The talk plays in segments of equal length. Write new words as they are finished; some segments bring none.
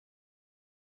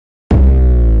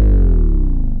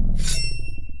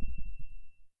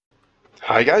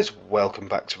Hi guys, welcome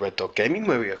back to Red Dog Gaming,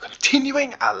 where we are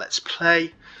continuing our Let's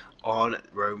Play on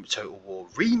Rome Total War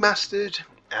Remastered.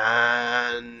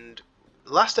 And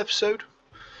last episode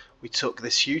we took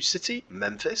this huge city,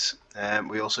 Memphis, and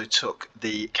we also took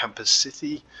the campus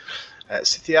city,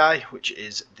 Scythii, which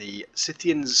is the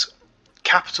Scythians'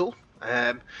 capital.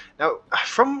 Now,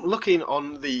 from looking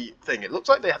on the thing, it looks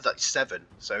like they have like 7.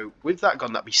 So with that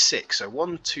gone, that'd be 6. So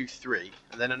 1, 2, 3,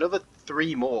 and then another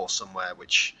 3 more somewhere,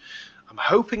 which I'm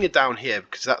hoping are down here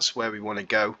because that's where we want to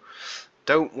go.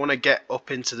 Don't want to get up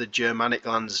into the Germanic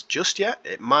lands just yet.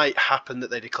 It might happen that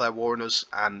they declare war on us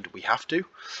and we have to.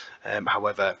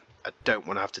 However, I don't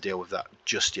want to have to deal with that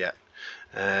just yet.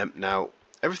 Now,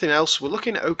 everything else we're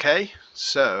looking okay,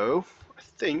 so I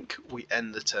think we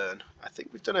end the turn. I think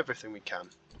we've done everything we can.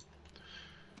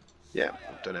 Yeah,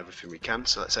 we've done everything we can,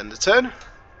 so let's end the turn.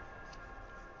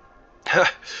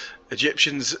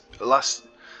 Egyptians last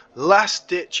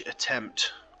ditch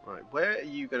attempt. Right, where are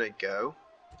you gonna go?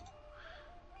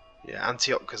 Yeah,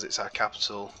 Antioch because it's our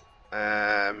capital.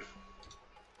 That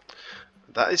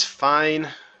is fine.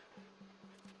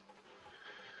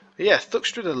 Yeah,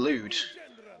 Thuxtrid are lewd.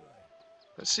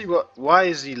 Let's see why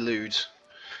is he lewd?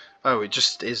 Oh, it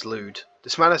just is lewd.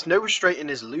 This man has no restraint in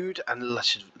his lewd and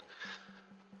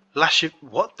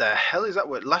what the hell is that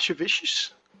word?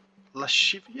 Lascivious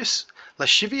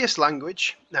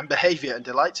language and behaviour, and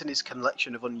delights in his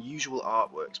collection of unusual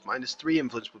artworks. -3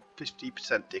 influence with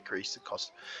 50% decrease the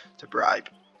cost to bribe.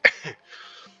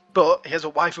 But he has a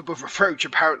wife above reproach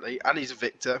apparently, and he's a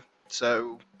victor.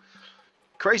 So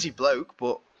crazy bloke,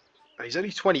 but he's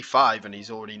only 25 and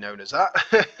he's already known as that.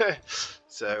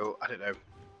 So I don't know.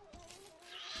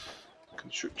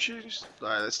 Constructions.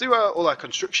 Let's do all our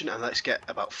construction and let's get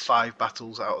about 5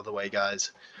 battles out of the way,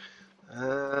 guys.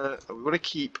 We want to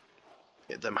keep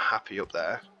them happy up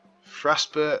there.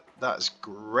 Frasper, that's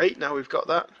great. Now we've got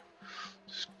that.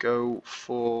 Let's go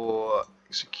for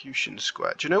execution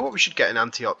square. Do you know what we should get in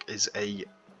Antioch is a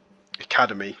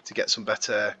academy to get some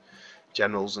better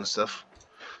generals and stuff.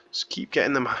 Just keep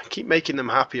making them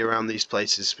happy around these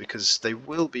places because they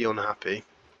will be unhappy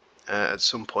at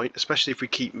some point, especially if we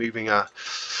keep moving our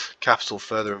capital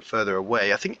further and further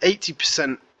away. I think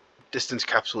 80% distance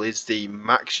capital is the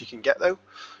max you can get though.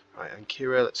 Right,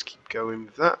 Ankira, let's keep going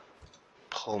with that.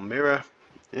 Palmyra,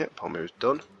 yeah, Palmyra's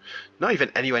done. Not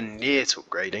even anywhere near to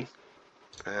upgrading,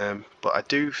 but I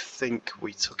do think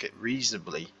we took it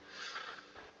reasonably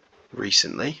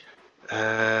recently.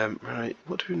 Right,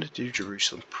 what do we want to do?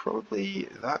 Jerusalem, probably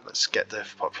that. Let's get the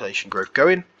population growth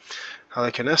going.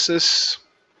 Halicarnassus.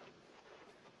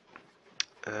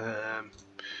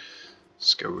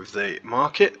 Let's go with the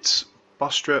market.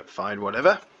 Bostra, fine,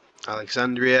 whatever.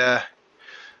 Alexandria.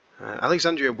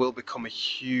 Alexandria will become a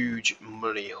huge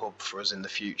money hub for us in the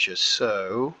future,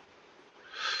 so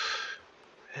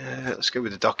let's go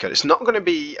with the dockyard. It's not going to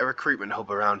be a recruitment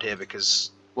hub around here because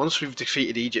once we've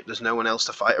defeated Egypt, there's no one else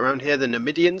to fight around here. The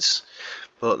Numidians,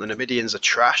 but the Numidians are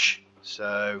trash,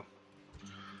 so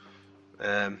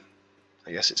I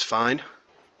guess it's fine.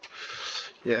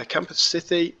 Yeah, Campus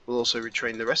City will also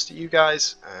retrain the rest of you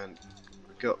guys, and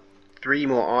we've got 3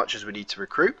 more archers we need to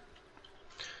recruit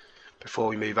before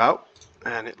we move out.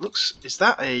 And it looks, is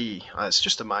that a? It's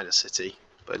just a minor city,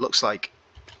 but it looks like.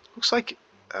 Oh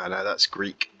no, that's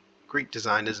Greek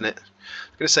design, isn't it?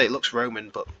 I'm gonna say it looks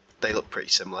Roman, but they look pretty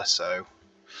similar. So,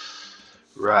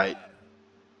 right,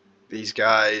 these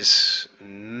guys,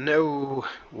 no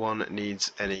one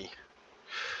needs any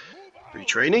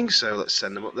retraining, so let's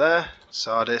send them up there.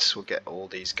 Sardis will get all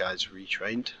these guys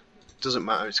retrained. Doesn't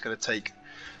matter, it's going to take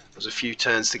us a few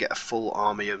turns to get a full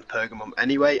army in Pergamum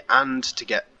anyway, and to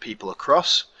get people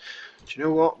across. Do you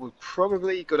know what? We're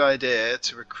probably a good idea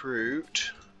to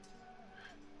recruit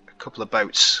a couple of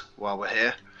boats while we're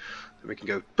here. Then we can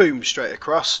go boom straight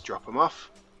across, drop them off.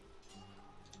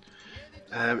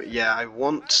 Yeah, I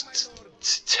want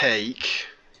to take.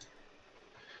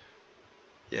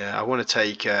 Yeah, I want to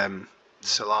take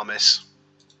Salamis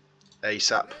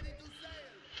ASAP.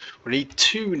 We need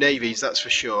 2 navies, that's for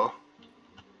sure.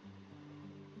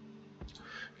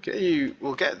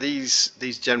 We'll get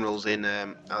these generals in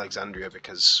Alexandria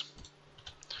because,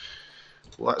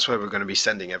 well, that's where we're going to be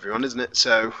sending everyone, isn't it?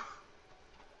 So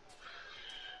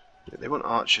yeah, they want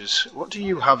archers. What do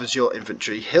you have as your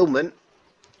infantry? Hillmen.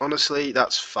 Honestly,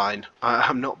 that's fine.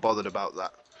 I'm not bothered about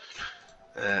that.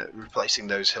 Replacing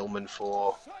those hillmen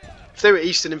for, if they were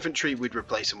Eastern infantry, we'd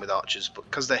replace them with archers, but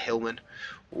because they're hillmen,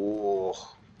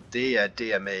 oh dear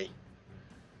me,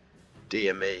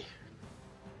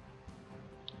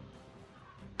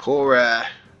 poor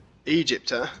Egypt,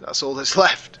 huh? That's all that's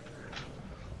left.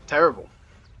 Terrible.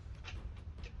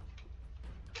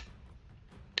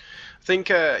 think,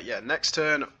 yeah, next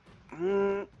turn.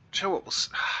 Show what we'll.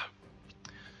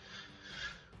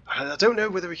 I don't know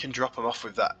whether we can drop them off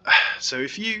with that. So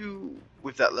if you,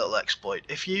 with that little exploit,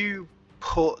 if you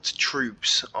put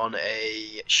troops on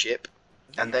a ship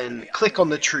and then click on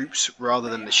the troops rather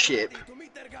than the ship,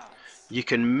 you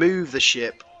can move the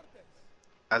ship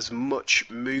as much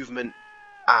movement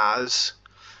as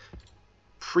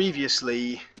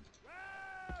previously.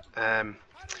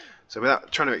 So without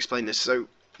trying to explain this, so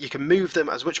you can move them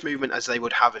as much movement as they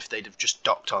would have if they'd have just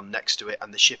docked on next to it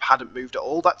and the ship hadn't moved at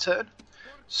all that turn.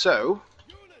 So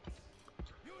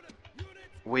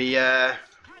we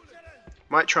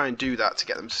might try and do that to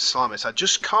get them to Salamis. I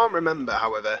just can't remember,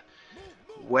 however,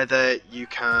 whether you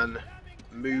can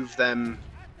move them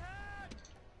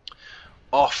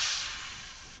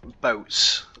off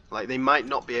boats. Like, they might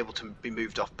not be able to be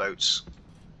moved off boats.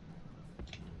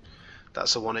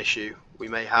 That's the one issue we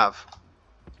may have.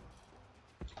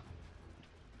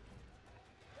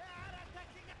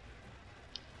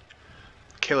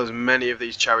 Kill as many of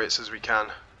these chariots as we can.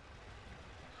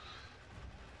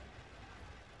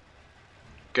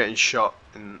 Getting shot,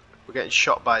 and we're getting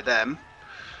shot by them.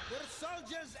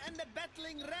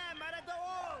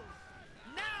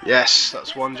 Yes,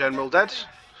 that's one general dead.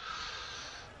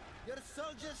 Your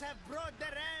soldiers have brought the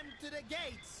ram to the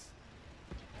gates.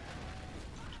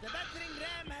 The battering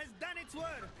ram has done its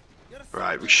work.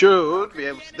 Right, we should be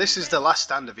able to. This is the last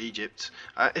stand of Egypt.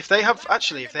 If they have,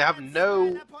 actually, if they have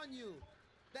no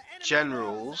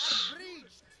generals,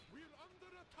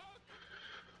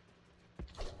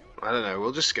 I don't know,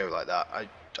 we'll just go like that.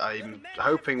 I'm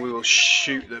hoping we will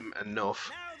shoot them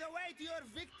enough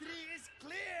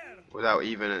without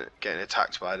even getting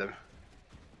attacked by them.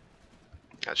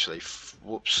 Actually,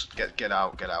 whoops, get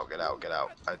out.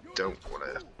 I don't want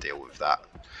to deal with that.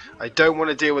 I don't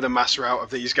want to deal with a mass rout of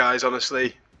these guys, honestly.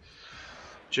 Do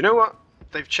you know what?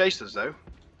 They've chased us, though.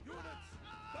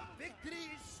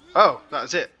 Oh,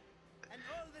 that's it.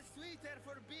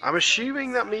 I'm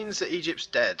assuming that means that Egypt's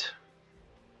dead.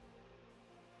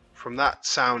 From that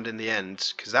sound in the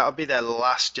end, because that would be their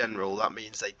last general. That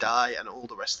means they die and all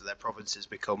the rest of their provinces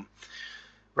become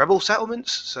rebel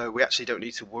settlements. So we actually don't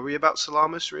need to worry about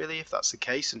Salamis, really, if that's the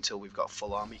case, until we've got a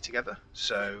full army together.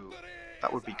 So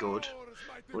that would be good.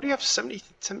 We already have 70%,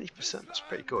 that's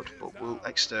pretty good, but we'll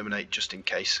exterminate just in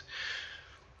case.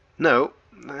 No,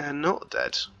 they're not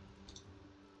dead.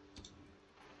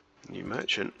 New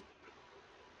merchant.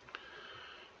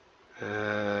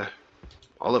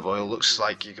 Olive oil looks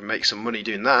like you can make some money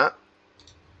doing that.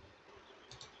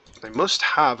 They must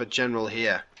have a general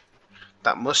here.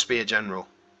 That must be a general.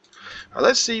 Right,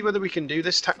 let's see whether we can do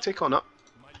this tactic or not.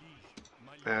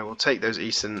 We'll take those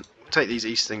eastern, these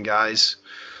eastern guys.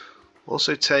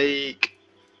 Also take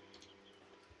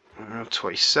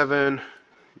 27.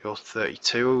 You're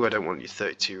 32. I don't want your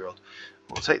 32-year-old.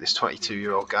 We'll take this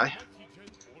 22-year-old guy.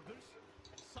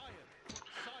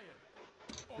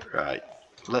 Right,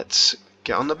 let's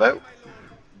get on the boat.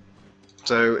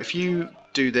 So if you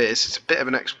do this, it's a bit of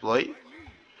an exploit.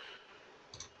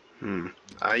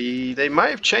 They might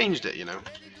have changed it, you know.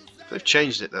 If they've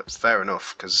changed it, that's fair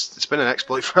enough, because it's been an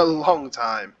exploit for a long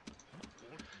time.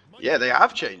 Yeah, they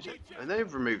have changed it, and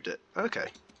they've removed it. Okay,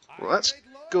 well that's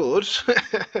good.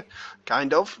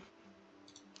 Kind of.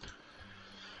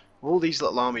 All these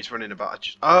little armies running about.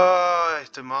 Oh,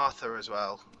 Damartha as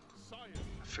well.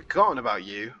 I've forgotten about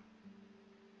you.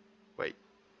 Wait,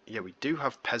 yeah, we do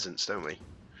have peasants, don't we?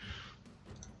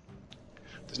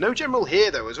 There's no general here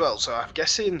though as well, so I'm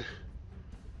guessing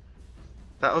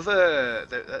that other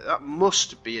that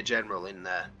must be a general in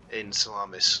there in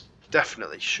Salamis.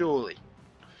 Definitely, surely.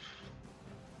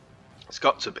 It's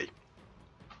got to be.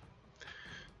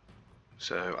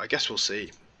 So I guess we'll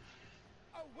see.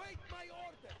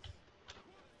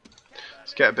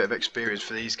 Let's get a bit of experience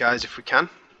for these guys if we can.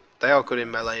 They are good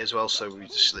in melee as well, so we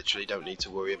just literally don't need to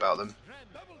worry about them.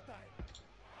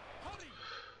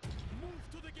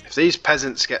 If these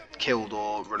peasants get killed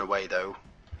or run away though,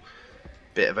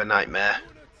 bit of a nightmare.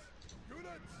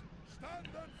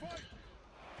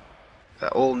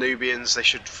 They're all Nubians, they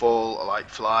should fall like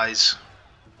flies.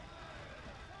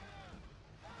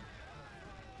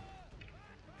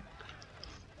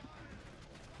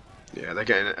 Yeah, they're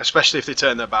getting it, especially if they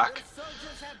turn their back.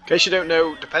 In case you don't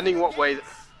know, depending what way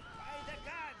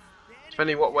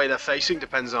they're facing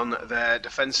depends on their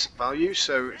defense value.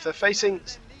 So if they're facing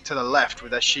to the left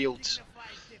with their shields,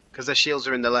 because their shields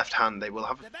are in the left hand, they will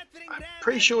have. I'm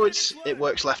pretty sure it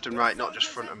works left and right, not just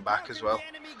front and back as well.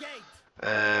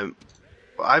 But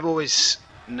I've always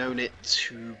known it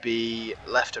to be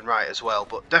left and right as well.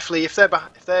 But definitely, if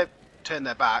they turn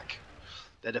their back,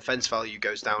 their defense value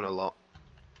goes down a lot.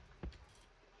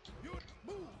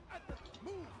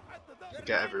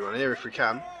 get everyone here if we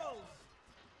can.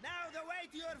 Now the way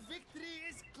to your victory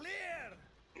is clear.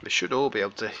 We should all be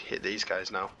able to hit these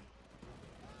guys now.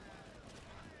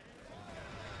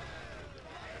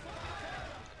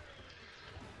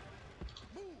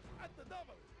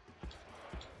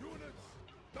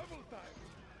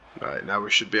 Right, now we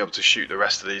should be able to shoot the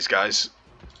rest of these guys.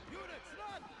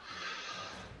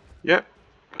 Yep.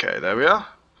 Okay, there we are.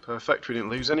 Perfect, we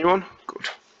didn't lose anyone. Good.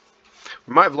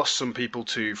 We might have lost some people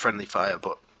to friendly fire,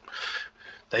 but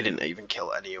they didn't even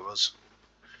kill any of us.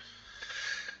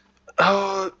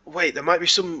 Oh, wait, there might be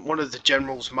one of the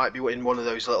generals might be in one of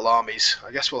those little armies.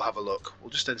 I guess we'll have a look.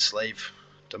 We'll just enslave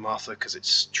Damartha because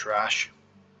it's trash.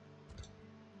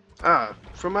 Ah,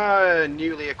 from our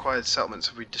newly acquired settlements,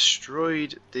 have we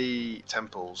destroyed the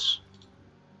temples?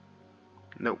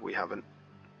 No, we haven't.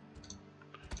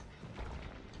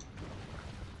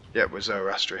 Yeah, we're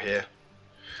Zoroaster here.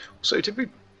 So did we...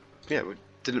 Yeah, we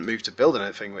didn't move to build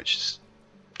anything, which is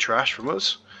trash from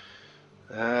us.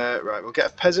 Right, we'll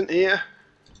get a peasant here.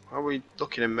 How are we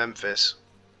looking in Memphis?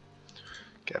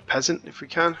 Get a peasant if we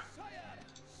can.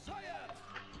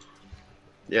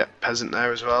 Yeah, peasant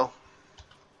there as well.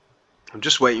 I'm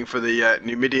just waiting for the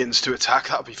Numidians to attack.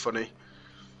 That'll be funny.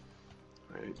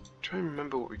 Right, try and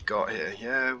remember what we got here.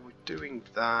 Yeah, we're doing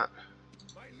that.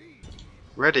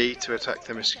 Ready to attack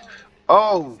them.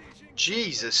 Oh,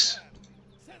 Jesus!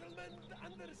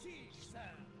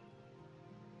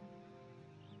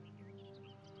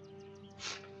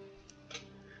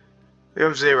 We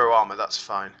have 0 armor. That's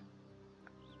fine.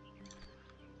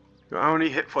 How many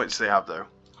hit points do they have, though?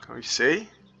 Can we see?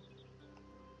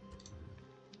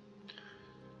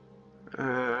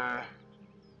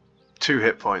 2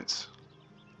 hit points.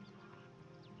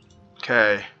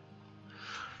 Okay.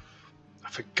 I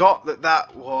forgot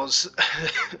that was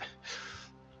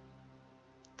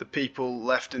the people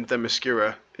left in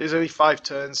Themyscira. There's only 5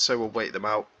 turns, so we'll wait them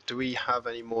out. Do we have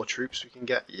any more troops we can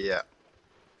get? Yeah.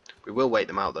 We will wait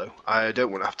them out, though. I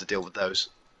don't want to have to deal with those.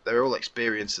 They're all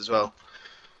experienced as well.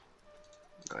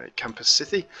 Right, Campus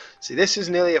City. See, this is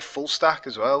nearly a full stack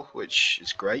as well, which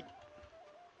is great.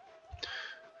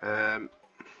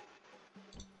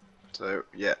 So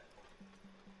yeah,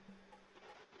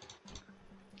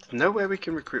 there's nowhere we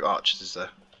can recruit archers, is there?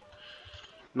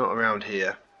 Not around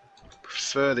here.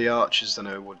 Prefer the archers than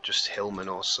I would just hillmen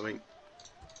or something.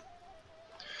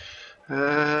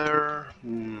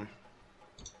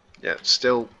 Yeah,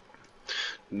 still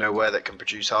nowhere that can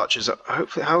produce archers.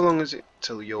 Hopefully, how long is it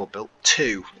till you're built?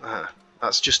 2.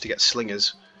 That's just to get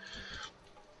slingers.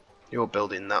 You're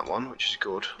building that one, which is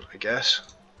good, I guess.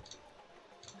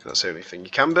 That's the only thing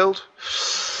you can build.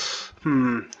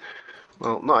 Well,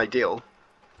 not ideal.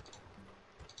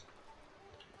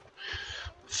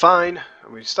 Fine,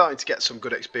 and we're starting to get some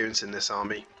good experience in this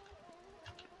army.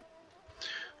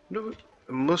 No,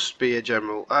 there must be a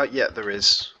general. Yeah, there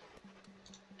is.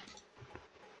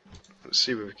 Let's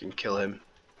see if we can kill him.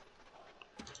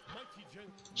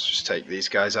 Let's just take these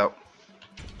guys out.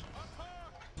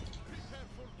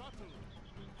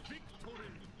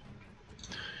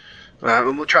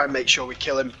 And we'll try and make sure we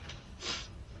kill him.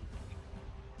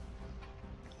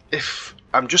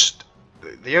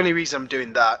 The only reason I'm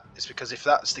doing that is because if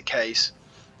that's the case,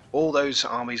 all those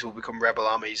armies will become rebel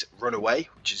armies, run away,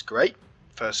 which is great.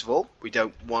 First of all, we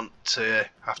don't want to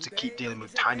have to keep dealing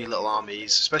with tiny little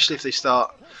armies, especially if they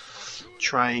start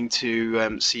trying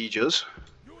to siege us.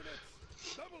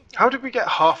 How did we get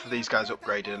half of these guys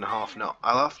upgraded and half not?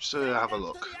 I'll have to have a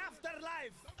look.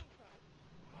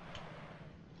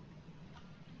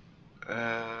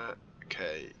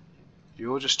 Okay,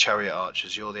 you're just chariot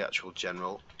archers, you're the actual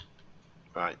general.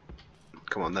 Right,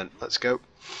 come on then, let's go.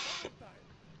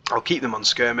 I'll keep them on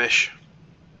skirmish.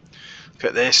 Look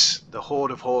at this, the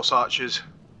horde of horse archers.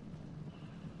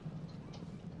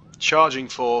 Charging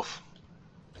forth.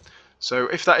 So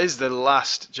if that is the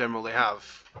last general they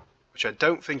have, which I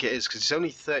don't think it is because it's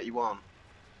only 31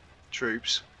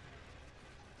 troops.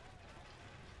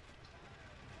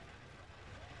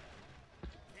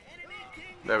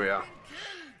 There we are.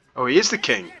 Oh, he is the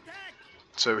king.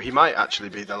 So he might actually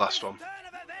be the last one.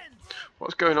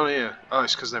 What's going on here? Oh,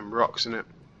 it's because of them rocks, isn't it?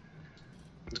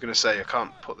 I was going to say, I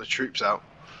can't put the troops out.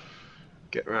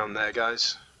 Get around there,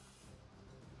 guys.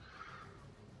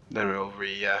 Then we'll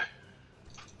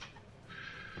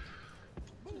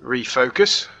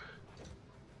refocus.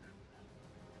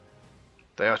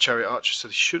 They are chariot archers, so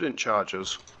they shouldn't charge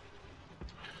us.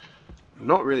 I'm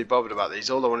not really bothered about these.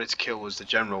 All I wanted to kill was the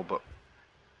general, but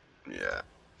yeah.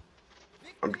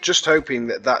 I'm just hoping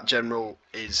that that general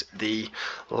is the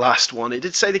last one. It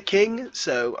did say the king,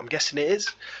 so I'm guessing it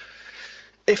is.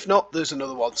 If not, there's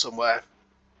another one somewhere.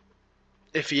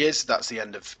 If he is, that's the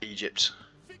end of Egypt.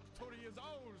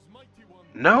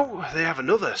 No, they have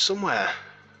another somewhere.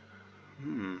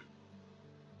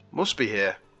 Must be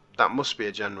here. That must be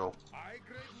a general.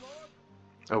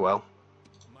 Oh well.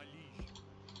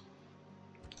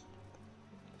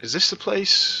 Is this the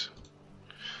place?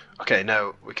 Okay,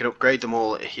 no, we can upgrade them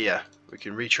all here. We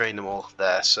can retrain them all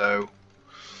there, so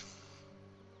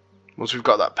once we've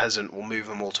got that peasant, we'll move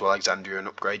them all to Alexandria and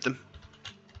upgrade them.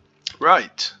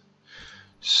 Right,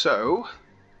 so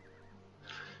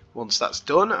once that's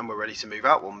done and we're ready to move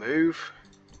out, we'll move.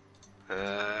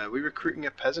 Are we recruiting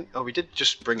a peasant? Oh, we did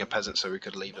just bring a peasant so we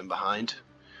could leave them behind.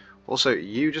 Also,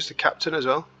 you just a captain as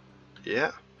well?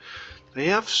 Yeah.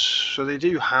 So they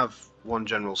do have one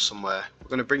general somewhere. We're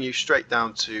going to bring you straight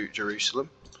down to Jerusalem.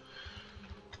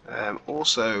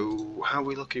 Also, how are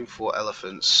we looking for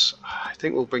elephants? I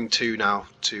think we'll bring 2 now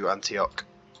to Antioch.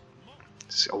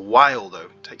 It's a while though,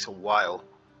 it takes a while.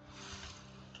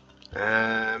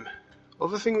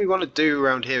 Other thing we want to do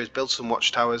around here is build some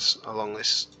watchtowers along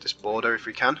this border if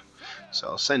we can. So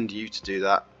I'll send you to do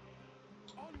that.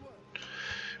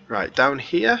 Right, down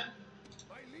here.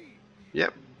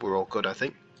 Yep, we're all good I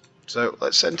think. So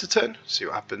let's send to turn, see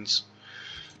what happens.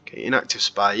 Okay, inactive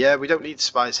spy. Yeah, we don't need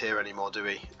spies here anymore, do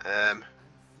we?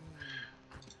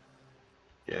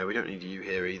 Yeah, we don't need you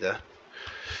here either.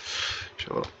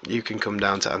 Sure, you can come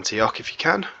down to Antioch if you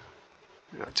can.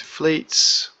 Inactive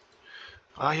fleets.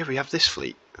 Oh yeah, we have this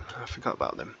fleet. I forgot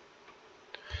about them.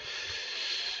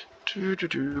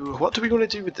 What do we want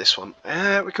to do with this one?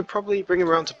 We could probably bring him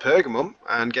around to Pergamum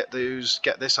and get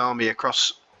this army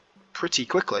across pretty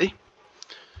quickly.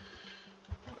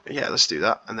 Yeah, let's do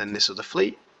that. And then this other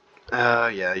fleet.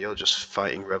 Yeah, you're just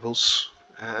fighting rebels.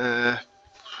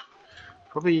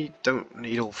 Probably don't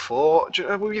need all 4.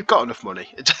 We've got enough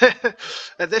money.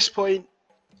 At this point,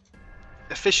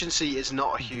 efficiency is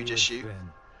not a huge issue.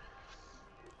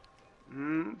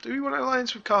 Do we want an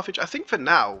alliance with Carthage? I think for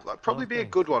now, that'd probably be a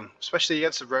good one, especially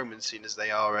against the Romans, seeing as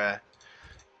they are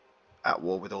at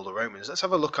war with all the Romans. Let's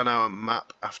have a look on our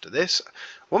map after this.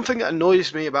 One thing that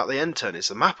annoys me about the end turn is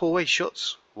the map always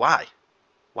shuts. Why?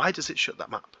 Why does it shut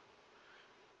that map?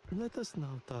 Let us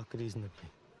now talk reasonably.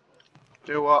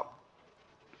 Do you know what?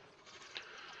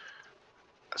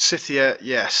 Scythia,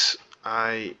 yes.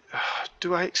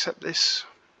 Do I accept this?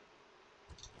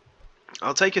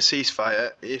 I'll take a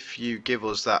ceasefire if you give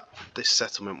us this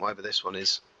settlement, whatever this one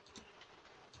is.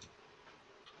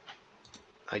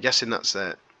 I'm guessing that's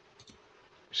it.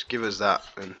 Just give us that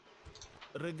and.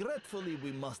 Regretfully,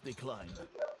 we must decline.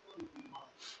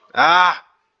 Ah!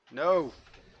 No!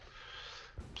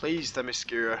 Please,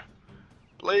 Themyscira.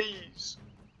 Please!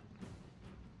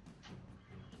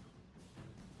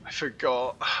 I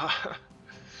forgot.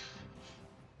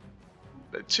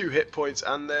 They're 2 hit points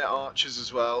and they're archers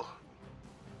as well.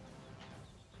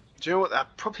 Do you know what? Our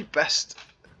probably best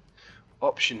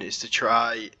option is to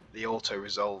try the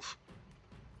auto-resolve.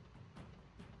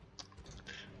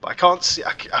 But I can't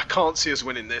see us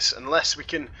winning this unless we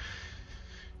can,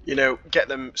 you know, get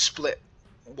them split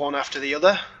one after the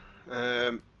other.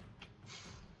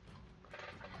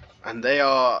 And they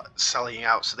are sallying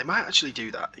out, so they might actually do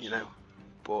that, you know.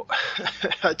 But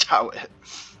I doubt it.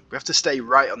 We have to stay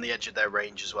right on the edge of their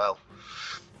range as well.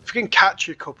 If we can catch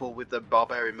a couple with the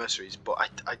barbarian mercenaries, but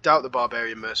I doubt the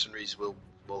barbarian mercenaries will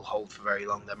hold for very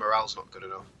long. Their morale's not good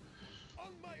enough.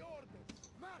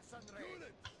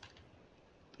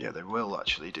 Yeah, they will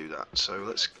actually do that. So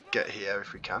let's get here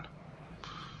if we can,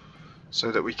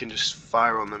 so that we can just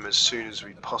fire on them as soon as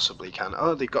we possibly can.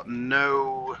 Oh, they've got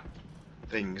no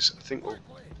things. I think we'll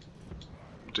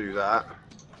do that.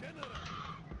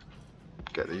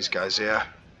 Get these guys here.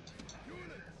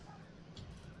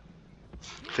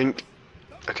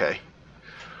 Okay.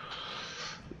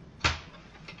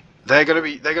 They're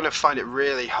gonna find it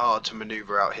really hard to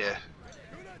maneuver out here.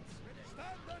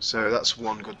 So that's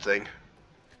one good thing.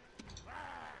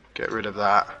 Get rid of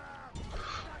that.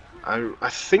 I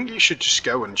think you should just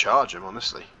go and charge them,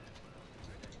 honestly.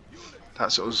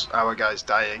 That's us, our guys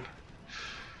dying.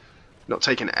 Not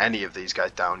taking any of these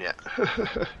guys down yet.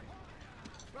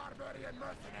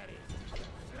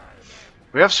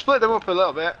 We have split them up a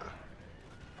little bit.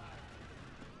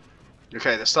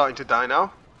 Okay, they're starting to die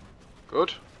now.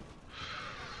 Good.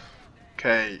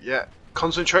 Okay, yeah.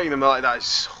 Concentrating them like that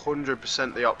is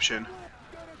 100% the option.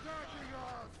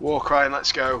 War crying,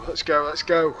 let's go, let's go, let's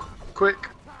go. Quick.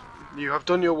 You have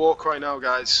done your war cry now,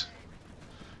 guys.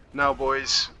 Now,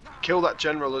 boys, kill that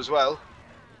general as well.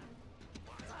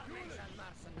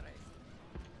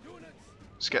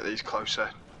 Let's get these closer.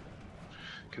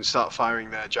 Can start firing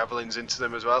their javelins into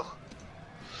them as well.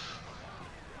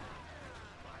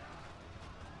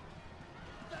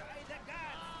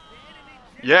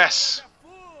 Yes!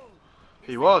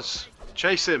 He was.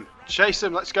 Chase him. Chase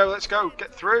him. Let's go. Let's go.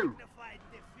 Get through.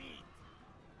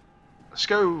 Let's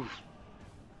go.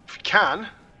 If we can,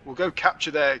 we'll go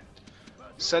capture their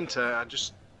centre and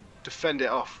just defend it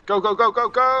off. Go, go, go, go,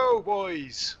 go,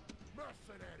 boys!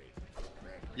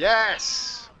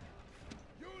 Yes!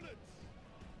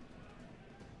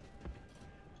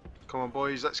 Come on,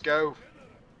 boys. Let's go.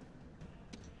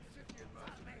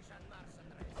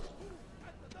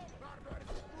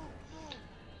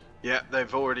 Yeah,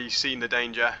 they've already seen the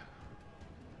danger.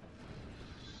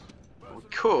 We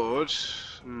could...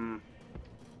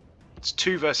 It's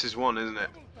 2 versus 1, isn't it?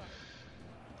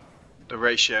 The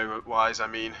ratio wise, I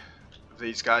mean, of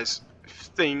these guys. I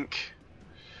think...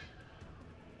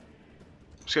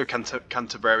 Let's go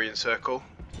Canterbury circle.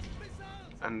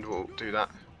 And we'll do that.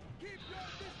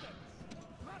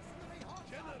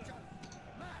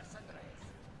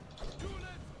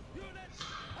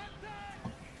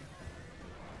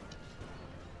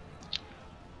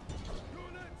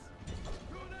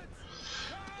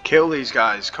 Kill these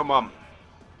guys, come on.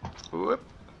 Whoop.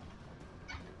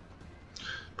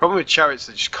 Problem with chariots,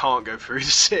 they just can't go through the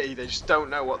city, they just don't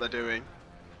know what they're doing.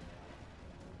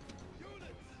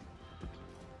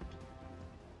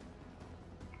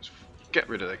 Let's get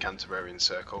rid of the Canterbury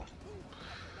circle.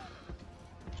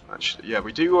 Actually, yeah,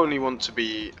 we do only want to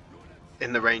be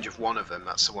in the range of one of them,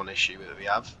 that's the one issue that we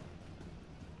have.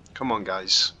 Come on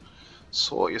guys,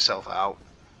 sort yourself out.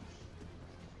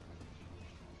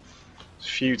 There's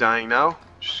a few dying now,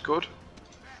 which is good.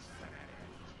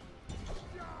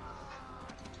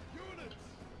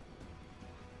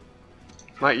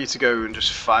 I'd like you to go and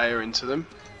just fire into them.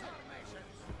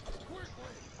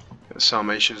 Get the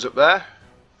Sarmatians up there.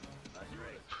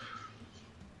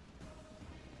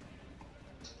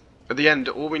 At the end,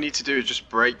 all we need to do is just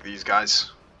break these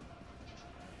guys.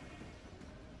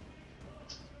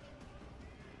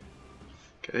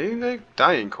 Okay, they're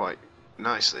dying quite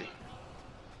nicely.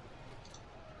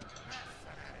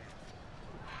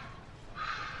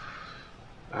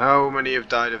 How many have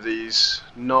died of these?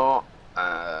 Not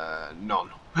none.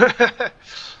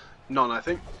 None, I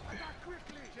think.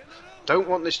 Don't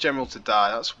want this general to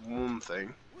die, that's one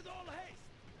thing.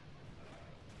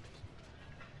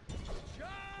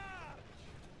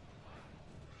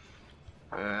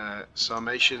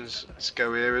 Sarmatians, let's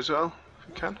go here as well, if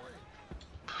we can.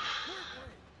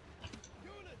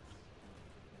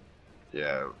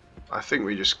 Yeah, I think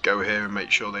we just go here and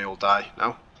make sure they all die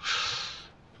now.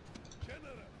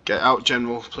 Get out,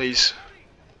 General, please.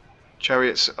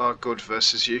 Chariots are good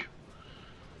versus you.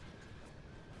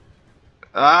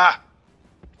 Ah!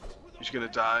 He's gonna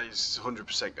die. He's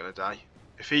 100% gonna die.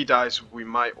 If he dies, we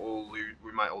might all lose.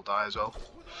 We might all die as well.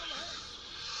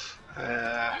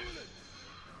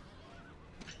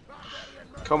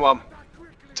 Come on,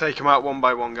 take them out one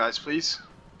by one, guys, please.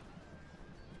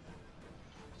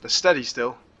 They're steady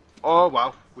still. Oh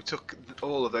wow, we took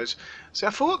all of those. See, I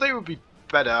thought they would be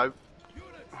better.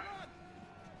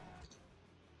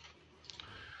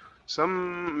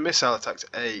 Some missile attacks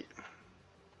 8.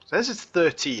 Theirs is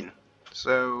 13.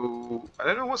 So I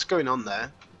don't know what's going on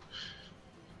there.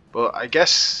 But I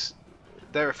guess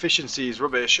their efficiency is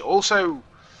rubbish. Also,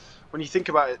 when you think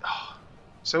about it,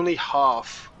 it's only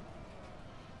half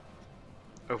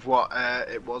of what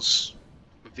it was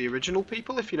with the original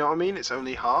people, if you know what I mean. It's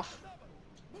only half.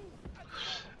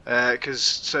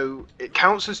 So it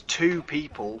counts as 2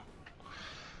 people.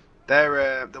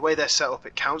 They're, the way they're set up,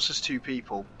 it counts as 2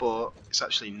 people, but it's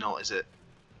actually not, is it?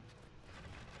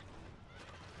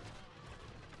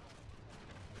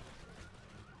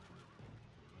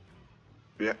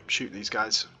 Yeah, shoot these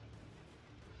guys.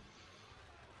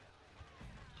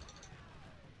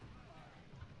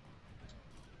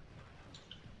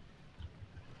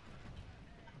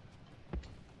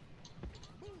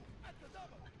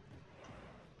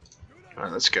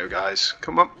 Alright, let's go, guys.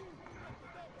 Come on.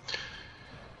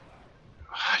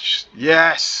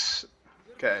 Yes!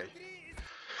 Okay.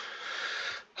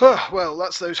 Well,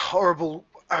 that's those horrible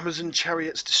Amazon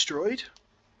chariots destroyed,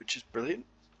 which is brilliant.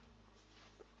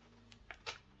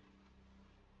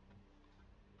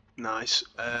 Nice.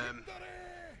 Well,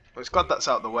 it's glad that's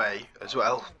out of the way as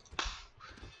well.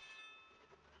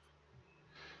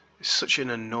 It's such an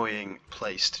annoying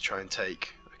place to try and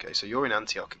take. Okay, so you're in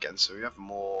Antioch again, so we have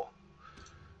more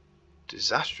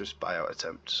disastrous buyout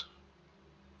attempts.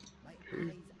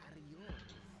 Who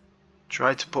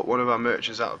tried to put one of our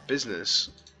merchants out of business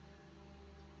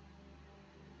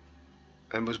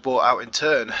and was bought out in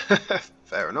turn.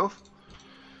 Fair enough.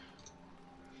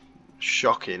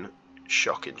 Shocking,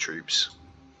 shocking troops.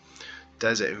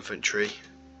 Desert infantry.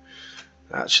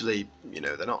 Actually, you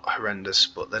know, they're not horrendous,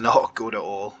 but they're not good at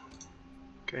all.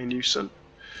 Okay, new sun.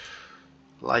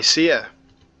 Lycia.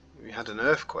 We had an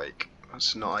earthquake.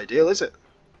 That's not ideal, is it?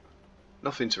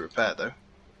 Nothing to repair though.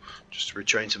 Just to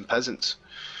retrain some peasants.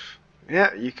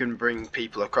 Yeah, you can bring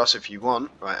people across if you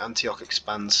want. Right, Antioch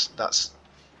expands. That's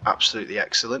absolutely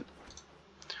excellent.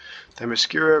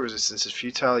 Themyscira, resistance is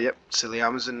futile. Yep, silly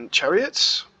Amazon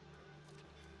chariots.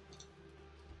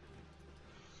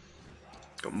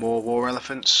 Got more war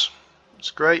elephants.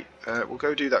 It's great. We'll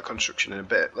go do that construction in a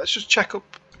bit. Let's just check up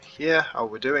here how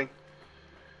we're doing.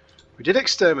 We did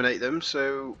exterminate them,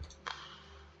 so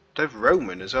they're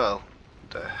Roman as well.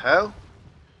 What the hell?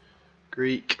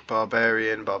 Greek,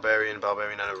 barbarian, barbarian,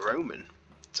 barbarian, and a Roman.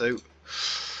 So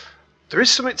there is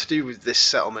something to do with this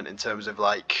settlement in terms of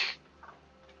like,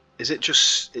 is it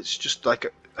just? It's just like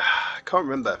I can't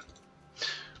remember.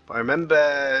 But I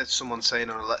remember someone saying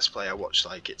on a Let's Play I watched,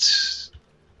 like it's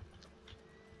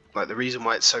like the reason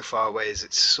why it's so far away is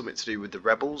it's something to do with the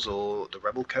rebels or the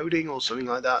rebel coding or something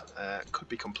like that. Could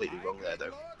be completely wrong there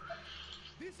though.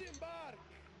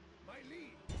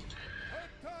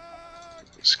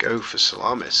 Let's go for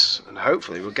Salamis and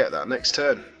hopefully we'll get that next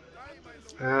turn.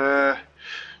 Do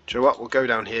you know what? We'll go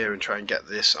down here and try and get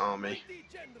this army.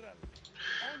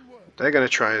 They're going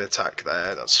to try and attack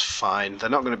there. That's fine. They're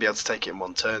not going to be able to take it in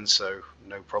one turn, so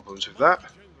no problems with that.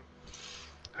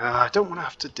 I don't want to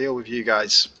have to deal with you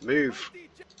guys. Move.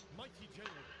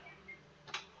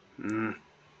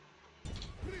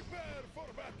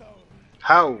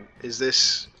 How is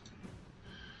this?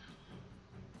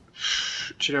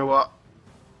 Do you know what?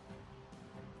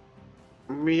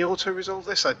 We auto-resolve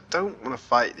this? I don't want to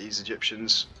fight these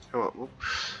Egyptians. Come on,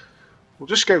 we'll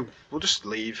just go. We'll just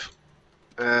leave.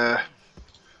 I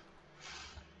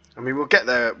mean, we'll get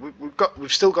there.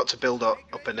 We've still got to build up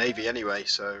a navy anyway,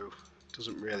 so it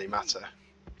doesn't really matter.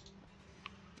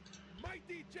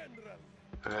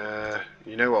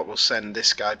 You know what? We'll send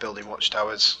this guy building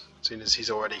watchtowers, seeing as he's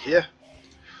already here.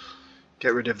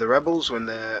 Get rid of the rebels when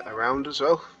they're around as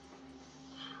well.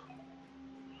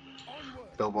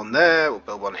 Build one there. We'll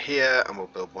build one here, and we'll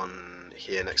build one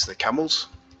here next to the camels.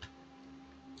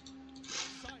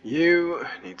 You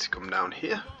need to come down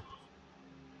here.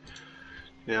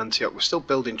 In Antioch, we're still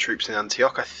building troops in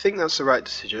Antioch. I think that's the right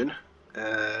decision.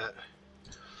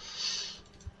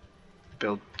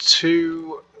 Build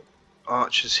 2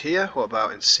 archers here. What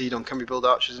about in Sidon? Can we build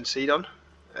archers in Sidon?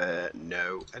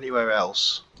 No. Anywhere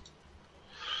else?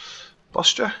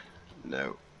 Bostra?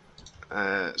 No.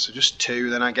 So just 2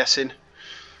 then, I'm guessing.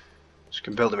 So we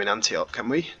can build them in Antioch, can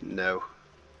we? No.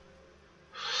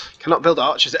 Cannot build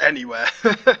archers anywhere,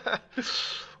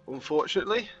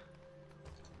 unfortunately.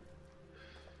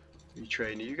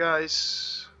 Retrain you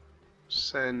guys.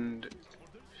 Send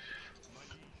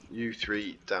you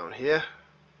 3 down here.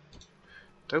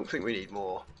 Don't think we need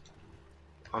more,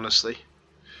 honestly.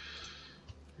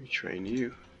 Retrain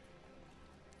you.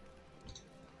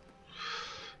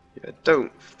 Yeah,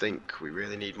 don't think we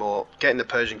really need more. Getting the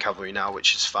Persian cavalry now,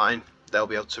 which is fine. They'll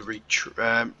be able to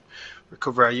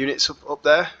recover our units up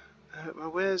there.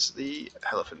 Well, where's the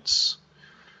elephants?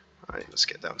 Right, let's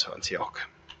get down to Antioch.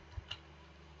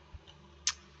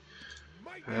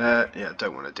 Yeah, I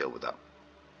don't want to deal with that.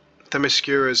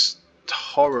 Themyscira's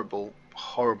horrible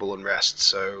unrest,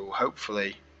 so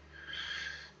hopefully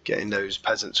getting those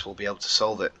peasants will be able to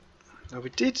solve it. Now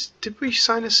did we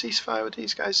sign a ceasefire with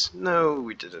these guys? No,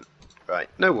 we didn't. Right,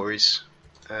 no worries.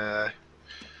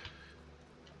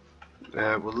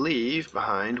 We'll leave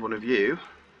behind one of you.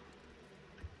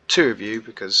 2 of you,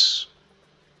 because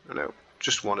no,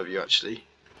 just 1 of you actually.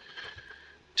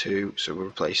 2, so we'll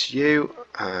replace you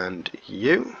and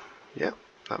you. Yeah,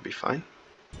 that'll be fine.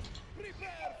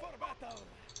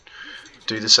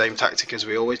 Do the same tactic as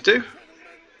we always do.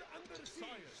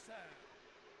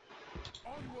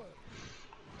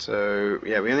 So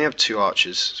yeah, we only have 2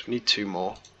 archers, so we need 2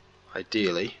 more,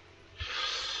 ideally.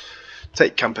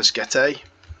 Take Campus Getae.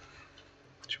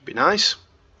 Should be nice.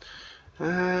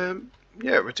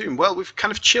 Yeah, we're doing well. We've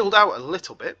kind of chilled out a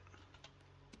little bit.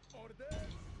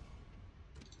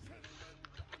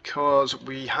 Because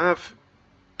we have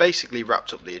basically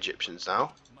wrapped up the Egyptians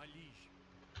now.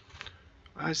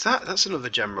 Is that's another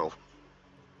general.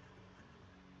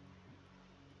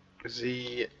 Is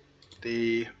his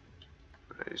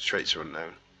traits are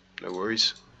unknown. No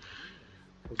worries.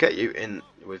 We'll get you in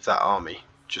with that army,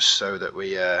 just so that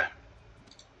we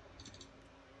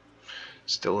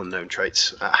still unknown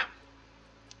traits.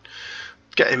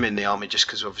 Get him in the army just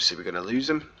because obviously we're going to lose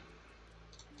him.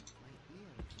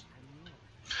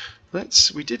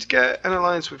 We did get an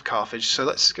alliance with Carthage, so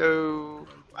let's go.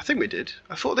 I think we did.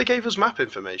 I thought they gave us map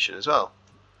information as well.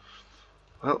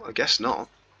 Well, I guess not.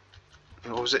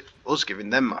 Or was it us giving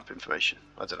them map information?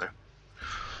 I don't know.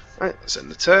 Right, let's end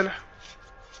the turn.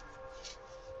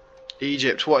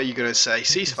 Egypt, what are you going to say?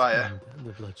 Ceasefire. End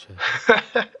the bloodshed.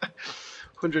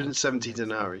 170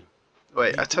 denarii.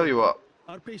 Wait, I tell you what.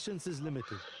 Our patience is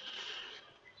limited.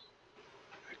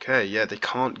 Okay, yeah, they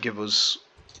can't give us.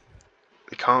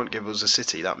 They can't give us a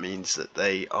city. That means that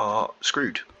they are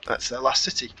screwed. That's their last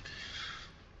city.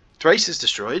 Thrace is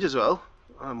destroyed as well.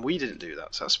 We didn't do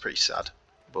that, so that's pretty sad.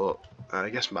 But I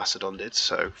guess Macedon did,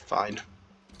 so fine.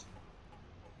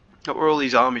 What were all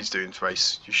these armies doing,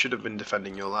 Thrace? You should have been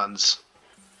defending your lands.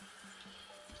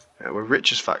 We're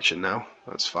richest faction now.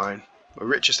 That's fine. We're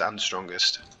richest and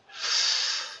strongest.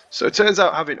 So it turns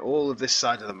out having all of this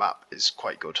side of the map is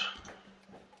quite good.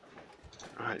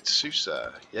 Right,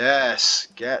 Susa. Yes,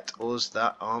 get us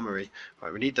that armory.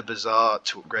 Right, we need the bazaar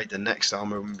to upgrade the next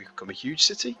armor when we become a huge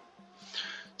city.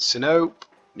 Sinope,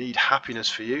 need happiness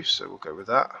for you, so we'll go with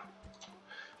that.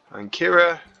 And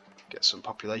Kira, get some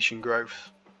population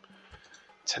growth.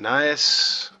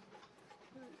 Tanias.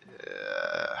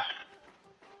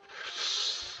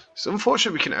 It's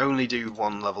unfortunate we can only do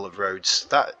one level of roads.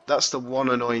 That's the one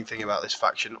annoying thing about this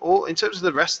faction. All in terms of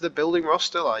the rest of the building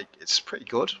roster, like it's pretty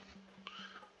good.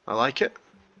 I like it.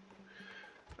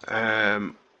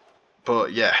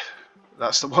 But yeah,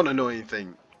 that's the one annoying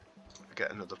thing. We'll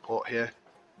get another port here.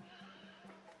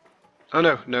 Oh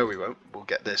no, we won't. We'll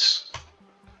get this.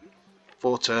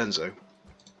 4 turns though.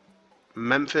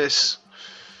 Memphis.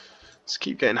 Let's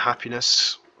keep getting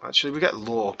happiness. Actually, we get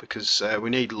law because we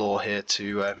need law here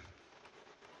to.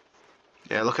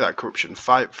 Yeah, look at that corruption.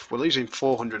 We're losing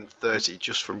 430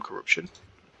 just from corruption.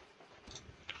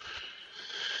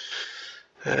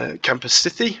 Campus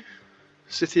City.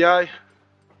 City.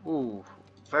 Ooh,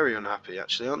 very unhappy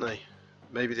actually, aren't they?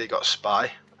 Maybe they got a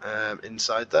spy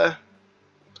inside there.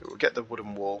 So we'll get the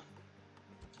wooden wall.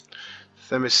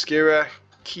 Themyscira,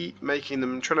 keep making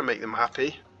them, trying to make them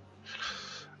happy.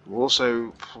 We'll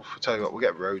also, I'll tell you what, we'll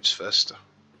get roads first.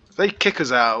 If they kick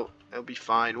us out, it'll be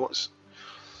fine.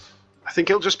 I think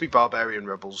it'll just be barbarian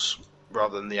rebels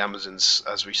rather than the Amazons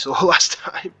as we saw last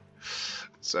time.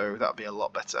 So that'll be a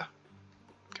lot better.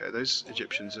 Okay, those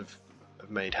Egyptians have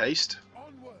made haste.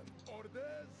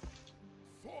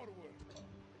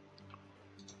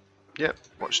 Yep,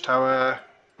 watchtower.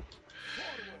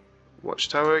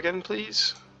 Watchtower again,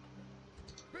 please.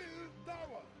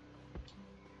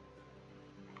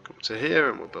 Come to here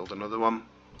and we'll build another one.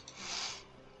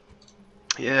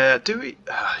 Yeah, do we?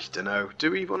 I don't know. Do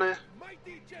we want to?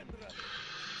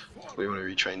 We want to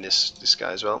retrain this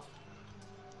guy as well.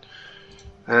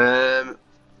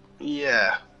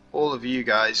 Yeah, all of you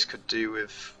guys could do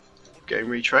with getting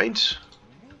retrained.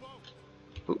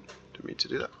 Oh, didn't mean to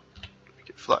do that. Make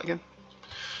it flat again.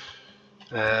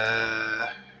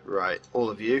 Right, all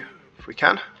of you, if we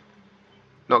can.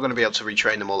 Not going to be able to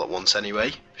retrain them all at once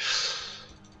anyway.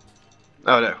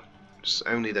 Oh no, it's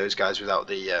only those guys without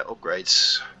the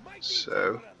upgrades.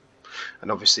 So,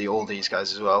 and obviously all these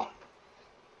guys as well.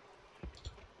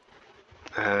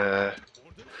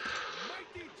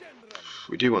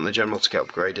 We do want the general to get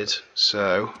upgraded,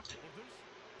 so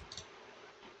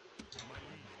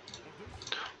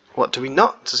what do we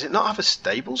not? Does it not have a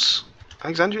stables?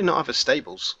 Alexandria not have a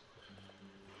stables?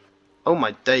 Oh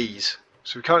my days!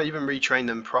 So we can't even retrain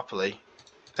them properly.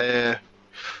 Can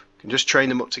just train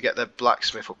them up to get their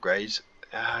blacksmith upgrades.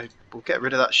 We'll get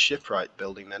rid of that shipwright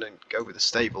building then and go with the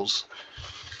stables.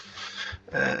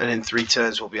 And in 3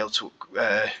 turns we'll be able to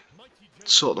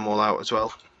sort them all out as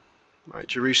well. Right,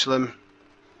 Jerusalem.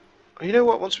 You know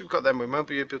what, once we've got them we might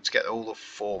be able to get all of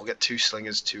 4. We'll get 2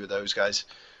 slingers, 2 of those guys.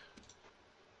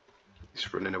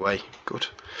 He's running away, good.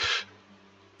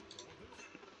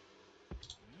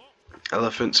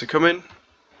 Elephants are coming.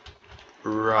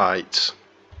 Right.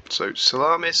 So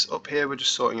Salamis up here, we're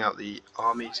just sorting out the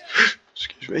armies.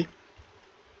 Excuse me.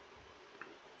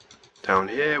 Down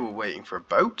here we're waiting for a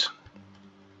boat.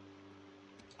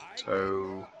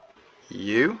 So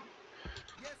you.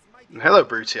 And hello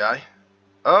Brutii.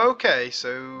 Okay,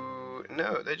 so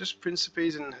no, they're just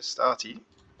Principes and Hastati.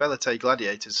 Belate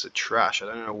gladiators are trash. I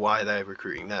don't know why they're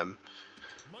recruiting them.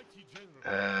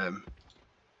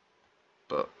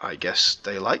 But I guess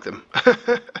they like them.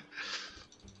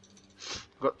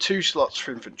 We've got 2 slots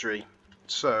for infantry.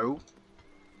 So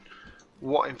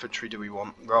what infantry do we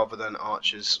want rather than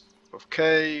archers?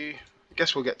 Okay, I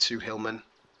guess we'll get 2 hillmen.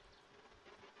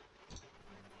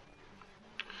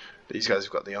 These guys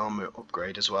have got the armor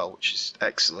upgrade as well, which is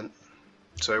excellent.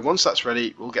 So once that's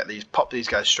ready, we'll get these, pop these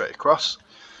guys straight across.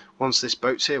 Once this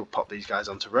boat's here, we'll pop these guys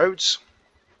onto roads.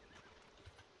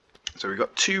 So we've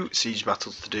got 2 siege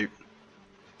battles to do.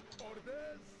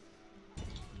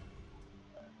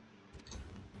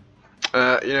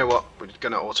 You know what? We're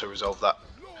going to auto-resolve that.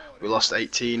 We lost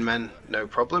 18 men, no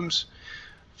problems.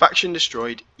 Faction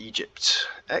destroyed Egypt.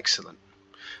 Excellent.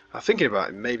 I'm thinking about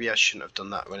it, maybe I shouldn't have done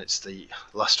that when it's the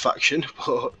last faction,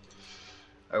 but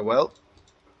oh well.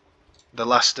 The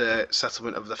last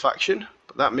settlement of the faction.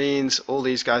 But that means all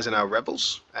these guys are now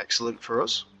rebels. Excellent for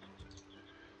us.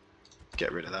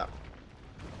 Get rid of that.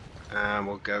 And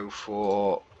we'll go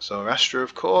for Zoroaster,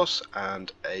 of course,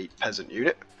 and a peasant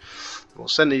unit. We'll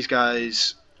send these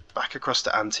guys back across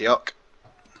to Antioch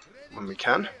when we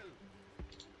can.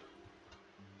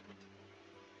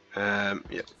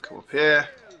 Yep, come up here.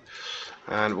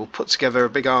 And we'll put together a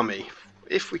big army,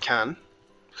 if we can.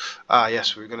 Ah,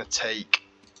 yes, we're going to take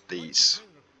these.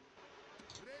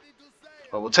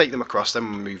 Well, we'll take them across, then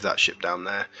we'll move that ship down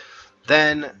there.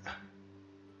 Then,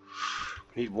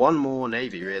 we need one more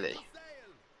navy, really.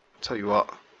 Tell you what,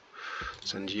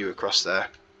 send you across there.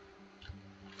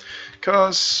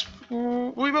 Because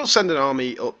we will send an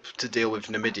army up to deal with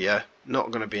Numidia.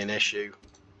 Not going to be an issue.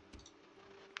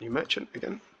 New merchant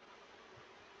again.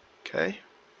 Okay.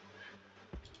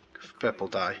 Purple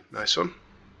die. Nice one.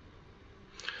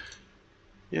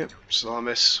 Yep,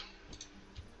 Salamis.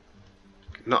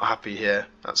 Not happy here.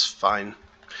 That's fine.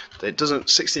 It doesn't.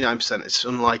 69%. It's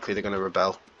unlikely they're going to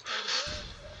rebel.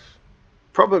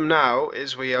 Problem now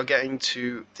is we are getting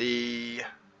to the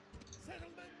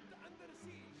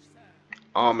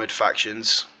armoured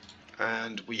factions,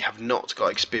 and we have not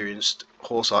got experienced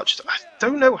horse archers. I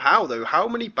don't know how though. How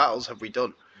many battles have we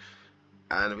done?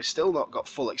 And we've still not got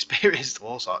full experienced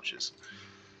horse archers.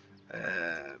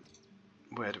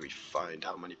 Where do we find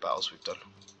how many battles we've done?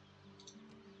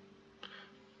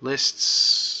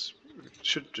 Lists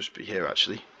should just be here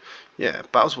actually. Yeah,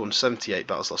 battles won 78,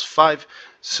 battles lost 5.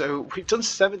 So we've done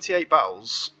 78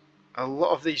 battles. A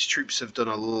lot of these troops have done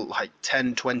like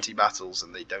 10, 20 battles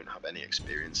and they don't have any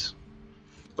experience.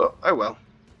 But oh well.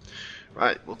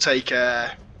 Right, we'll take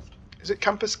is it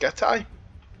Campus Getae?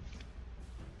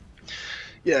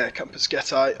 Yeah, Campus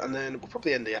Getae, and then we'll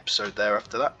probably end the episode there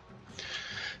after that.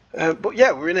 But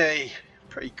yeah, we're in a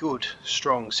pretty good,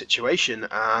 strong situation,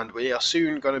 and we are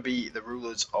soon going to be the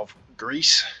rulers of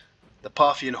Greece. The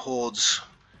Parthian hordes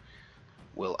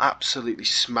will absolutely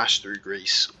smash through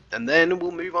Greece, and then we'll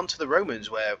move on to the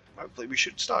Romans, where hopefully we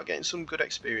should start getting some good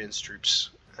experienced troops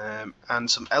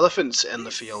and some elephants in the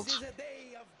field,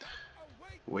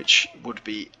 which would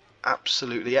be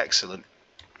absolutely excellent.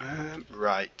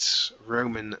 Right,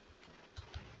 Roman.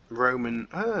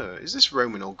 Oh, is this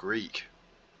Roman or Greek?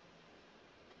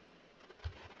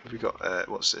 Have we got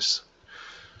what's this?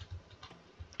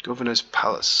 Governor's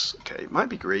Palace. Okay, it might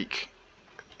be Greek.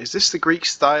 Is this the Greek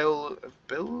style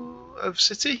of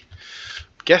city?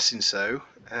 I'm guessing so.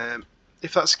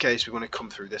 If that's the case, we want to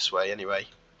come through this way anyway.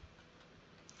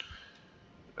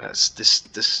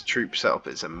 This troop setup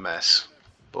is a mess,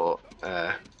 but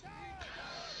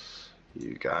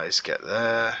you guys get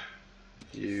there.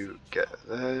 You get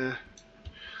there.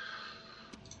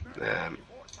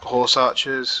 Horse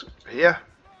archers here.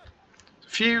 A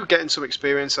few getting some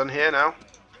experience on here now.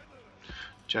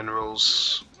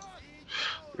 Generals.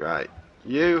 Right,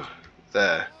 you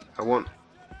there. I want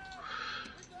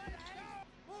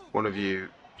one of you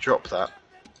drop that.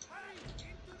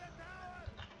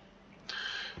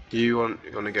 You want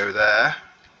to go there.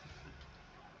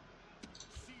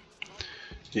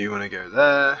 You want to go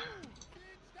there.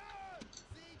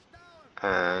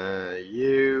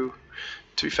 You.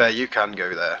 To be fair, you can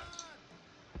go there.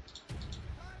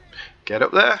 Get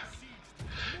up there.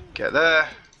 Get there.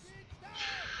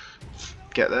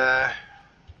 Get there.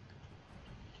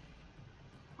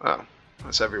 Oh,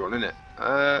 that's everyone in it.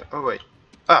 Oh wait.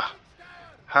 Ah,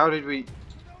 how did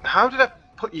I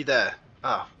put you there?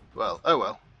 Ah, well. Oh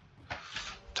well.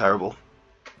 Terrible.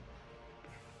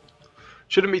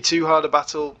 Shouldn't be too hard a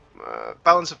battle.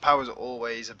 Balance of powers are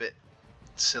always a bit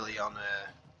silly on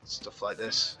stuff like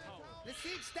this.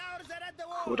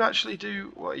 Could actually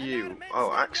do. What are you?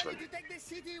 Oh, Axeman.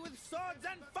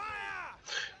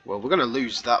 Well, we're going to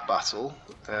lose that battle.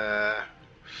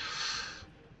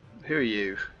 Who are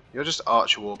you? You're just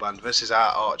Archer Warband versus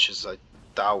our archers. I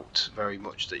doubt very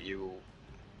much that you will.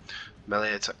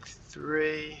 Melee attack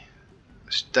 3.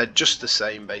 They're just the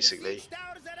same, basically.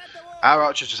 Our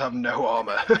archers just have no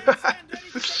armor.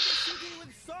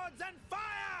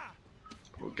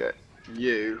 We'll get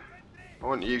you. I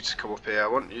want you to come up here. I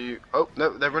want you. Oh no,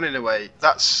 they're running away.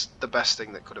 That's the best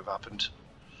thing that could have happened.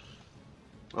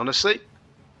 Honestly,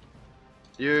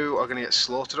 you are going to get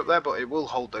slaughtered up there, but it will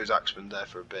hold those axemen there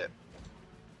for a bit.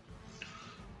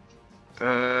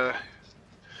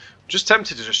 Just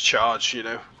tempted to just charge, you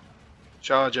know.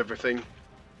 Charge everything.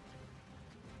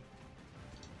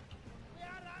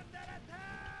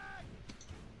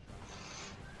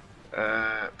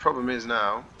 Problem is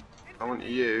now, I want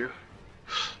you.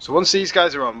 So once these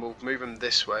guys are on, we'll move them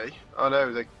this way. Oh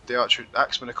no, the archer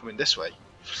axemen are coming this way.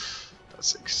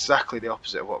 That's exactly the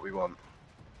opposite of what we want.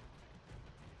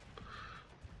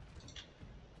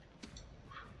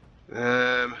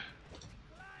 Your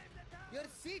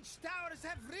siege towers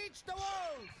have reached the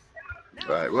walls. Now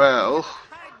Right, well,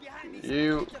 hide behind these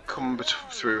you come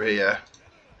through here.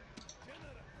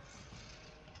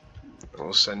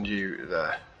 I'll send you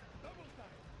there.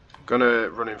 I'm gonna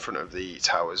run in front of the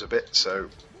towers a bit, so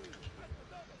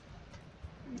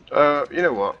you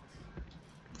know what?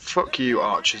 Fuck you,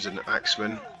 archers and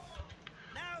axemen.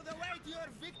 Now the way to your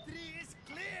victory is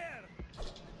clear.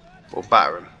 We'll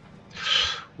batter them.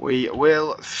 We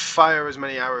will fire as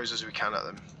many arrows as we can at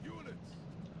them.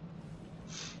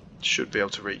 Should be able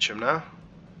to reach them now.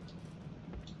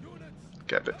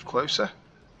 Get a bit closer.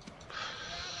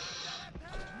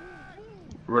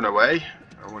 Run away.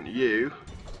 I want you.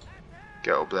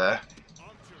 Get up there.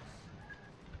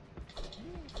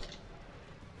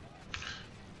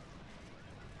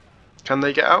 Can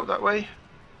they get out that way?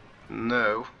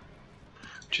 No.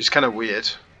 Which is kind of weird.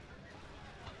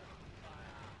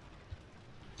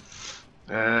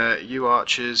 You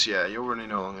archers, yeah, you're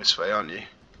running along this way, aren't you?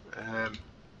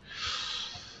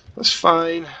 That's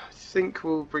fine. I think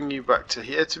we'll bring you back to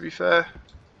here, to be fair.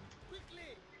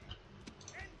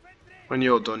 When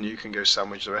you're done, you can go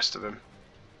sandwich the rest of them.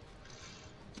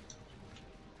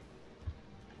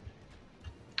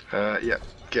 Yep,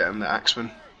 get them the axemen.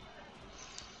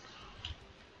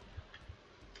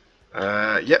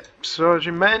 Yep,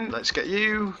 sergeant men, let's get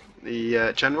you.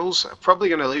 The generals are probably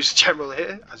going to lose the general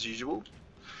here, as usual.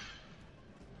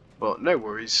 But no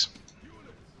worries.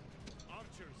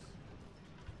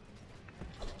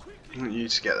 I want you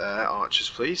to get there, archers,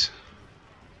 please.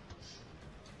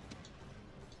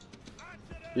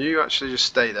 You actually just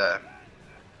stay there.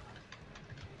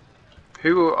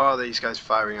 Who are these guys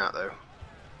firing at, though?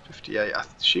 58, I'm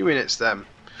assuming it's them.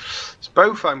 It's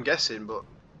both, I'm guessing, but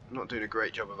I'm not doing a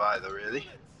great job of either, really.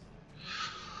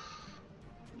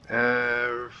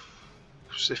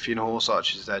 Scythian horse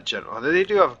archers, their general. They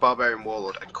do have a barbarian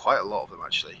warlord, and quite a lot of them,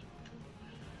 actually.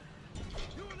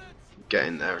 Get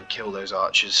in there and kill those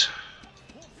archers.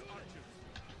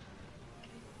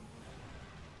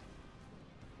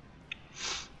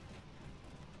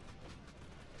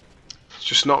 It's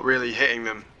just not really hitting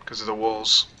them because of the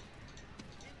walls.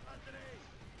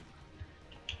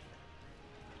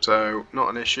 So, not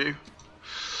an issue.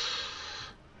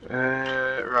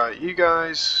 Right, you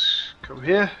guys come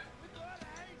here.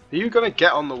 Are you going to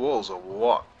get on the walls or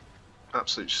what?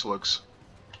 Absolute slugs.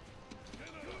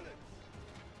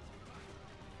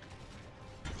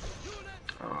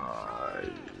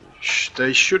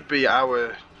 They should be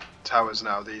our towers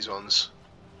now, these ones.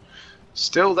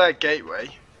 Still their gateway.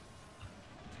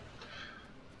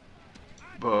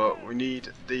 But we need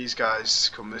these guys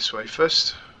to come this way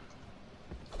first.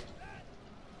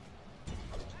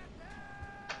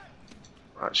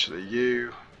 Actually,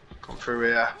 you come through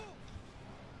here.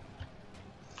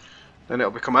 Then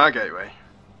it'll become our gateway.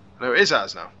 No, it is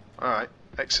ours now. Alright,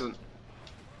 excellent.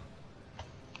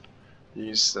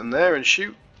 You stand there and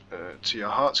shoot to your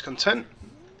heart's content.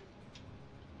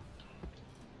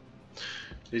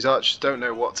 These archers don't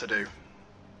know what to do.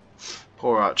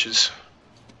 Poor archers.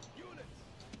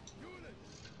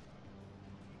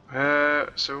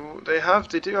 So they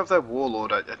do have their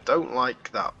warlord. I don't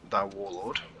like that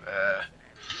warlord.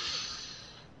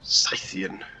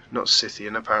 Scythian, not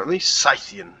Scythian apparently.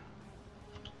 Scythian.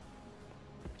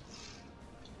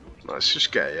 Let's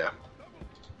just get here.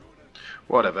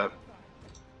 Whatever.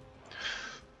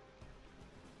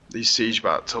 These siege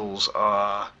battles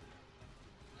are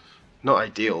not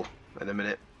ideal in a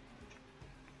minute.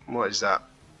 What is that?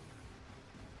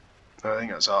 I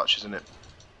think that's archers, isn't it?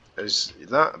 Is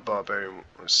that a barbarian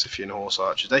or Scythian horse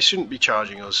archers? They shouldn't be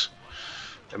charging us.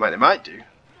 They might do.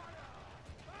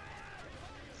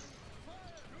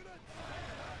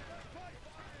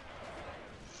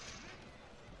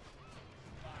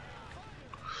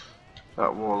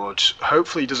 That warlord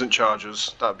hopefully doesn't charge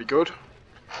us. That'd be good.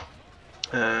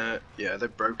 Yeah, they're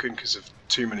broken because of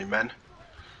too many men.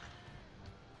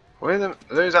 Are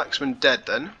those axemen dead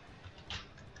then?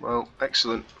 Well,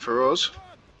 excellent for us.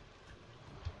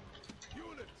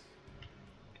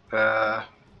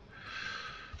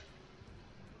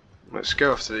 Let's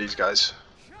go after these guys.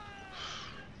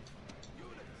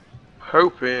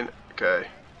 Hoping, okay.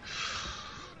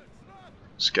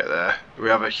 Let's get there. We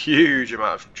have a huge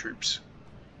amount of troops.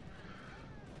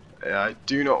 Yeah, I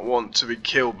do not want to be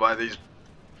killed by these.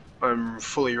 I'm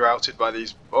fully routed by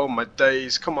these. Oh my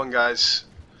days, come on guys.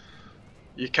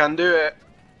 You can do it.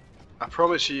 I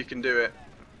promise you can do it.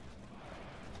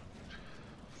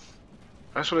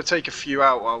 I just want to take a few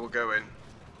out while we're going,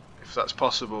 if that's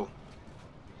possible.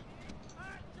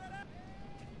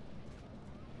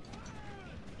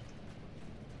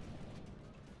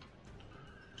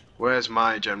 Where's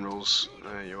my generals?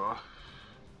 There you are.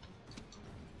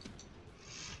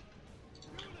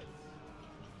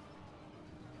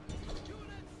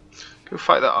 Go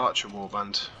fight that archer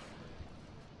warband.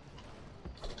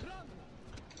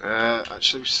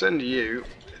 Actually, send you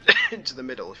into the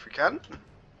middle if we can.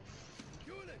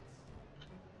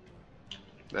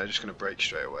 They're just going to break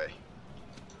straight away.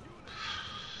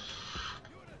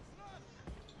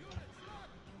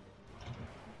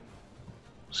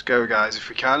 Let's go, guys, if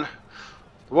we can.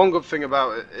 The one good thing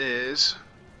about it is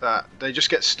that they just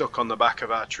get stuck on the back of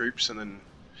our troops, and then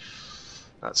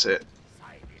that's it.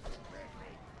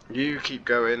 You keep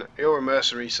going. You're a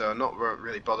mercenary, so I'm not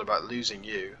really bothered about losing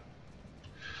you.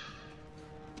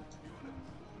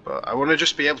 But I want to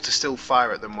just be able to still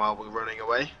fire at them while we're running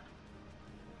away.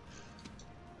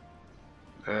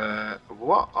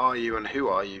 What are you and who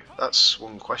are you? That's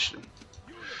one question.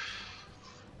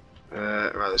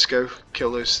 Right, let's go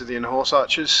kill those Scythian horse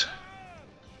archers.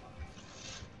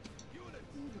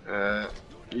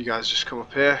 You guys just come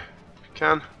up here if you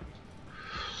can.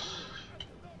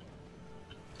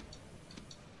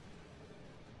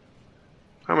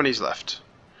 How many's left?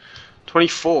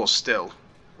 24 still.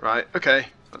 Right, okay,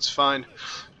 that's fine. You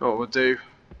know what we'll do?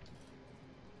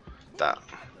 That.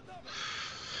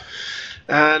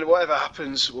 And whatever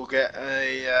happens, we'll get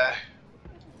a...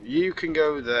 you can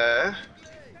go there.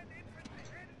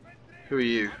 Who are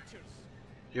you?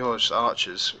 You're just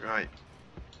archers, right.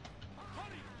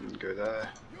 Go there.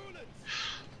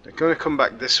 They're going to come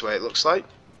back this way, it looks like.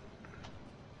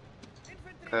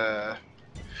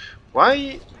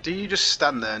 Why do you just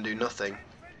stand there and do nothing?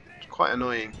 It's quite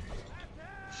annoying.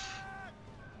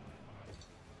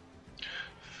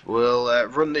 We'll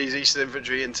run these Eastern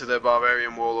infantry into the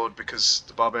barbarian warlord because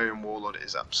the barbarian warlord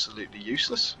is absolutely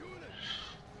useless.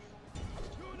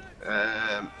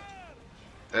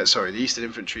 Sorry, the Eastern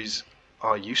infantries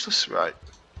are useless. Right,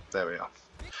 there we are.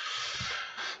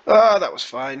 Ah, that was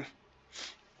fine.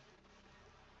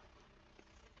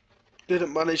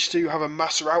 Didn't manage to have a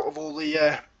mass rout of all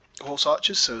the horse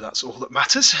archers, so that's all that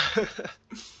matters. Let's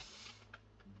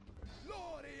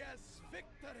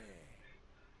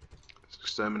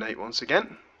exterminate once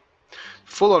again.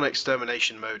 Full on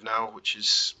extermination mode now, which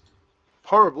is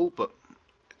horrible, but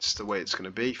it's the way it's going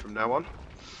to be from now on.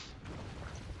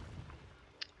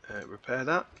 Repair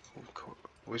that.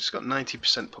 We've just got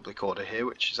 90% public order here,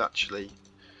 which is actually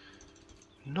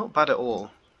not bad at all.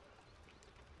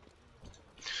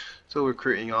 Still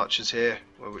recruiting archers here,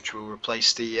 which we'll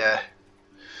replace the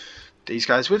these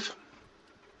guys with.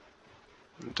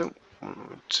 I don't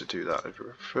want to do that. I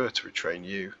prefer to retrain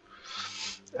you.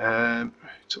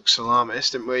 Took Salamis,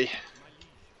 didn't we?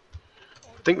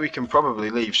 I think we can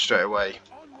probably leave straight away.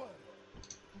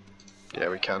 Yeah,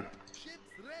 we can.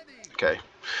 Okay.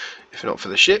 If not for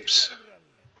the ships.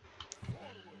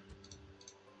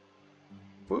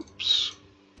 Whoops.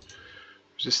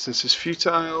 Resistance is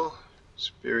futile.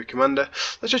 Superior commander.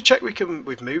 Let's just check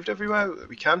we've moved everywhere that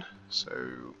we can.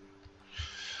 So,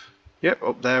 yep,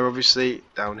 up there obviously.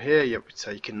 Down here, yep, we're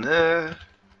taken there.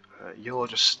 You're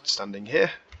just standing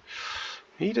here.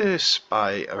 Need a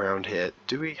spy around here.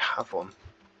 Do we have one?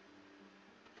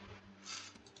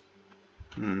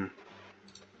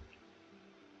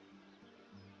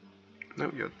 No,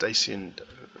 you're a Dacian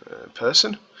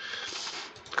person.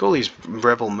 Look at all these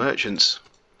rebel merchants.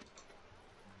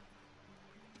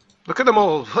 Look at them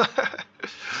all.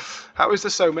 How is there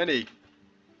so many?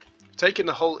 Taking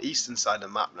the whole eastern side of the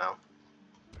map now.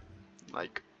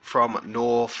 Like from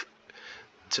north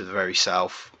to the very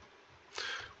south.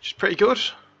 Which is pretty good.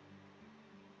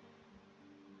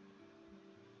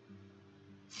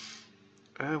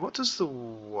 What does the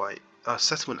white...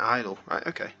 settlement idle. Right,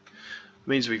 okay.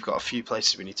 Means we've got a few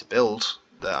places we need to build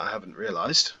that I haven't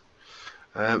realised.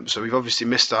 So we've obviously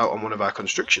missed out on one of our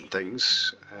construction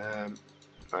things.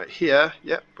 Right here,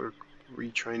 yep, we're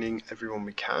retraining everyone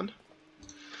we can.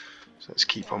 So let's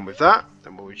keep on with that.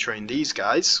 Then we'll retrain these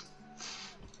guys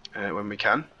when we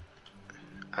can.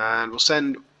 And we'll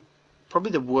send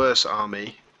probably the worst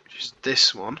army, which is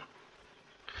this one,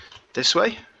 this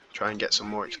way. Try and get some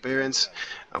more experience.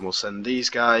 And we'll send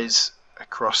these guys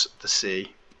across the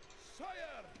sea.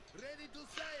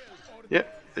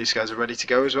 Yep, these guys are ready to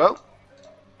go as well.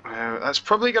 That's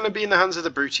probably going to be in the hands of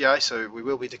the Brutii, so we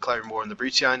will be declaring war on the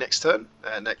Brutii next turn,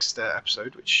 next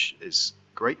episode, which is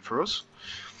great for us.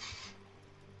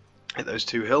 Hit those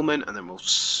 2 hillmen, and then we'll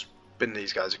spin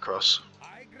these guys across.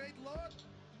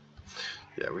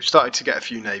 Yeah, we've started to get a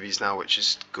few navies now, which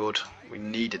is good. We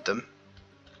needed them.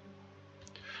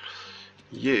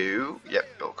 Yep,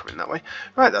 all coming that way.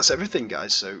 Right, that's everything,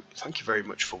 guys. So thank you very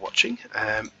much for watching.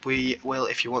 We will,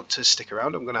 if you want to stick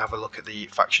around, I'm going to have a look at the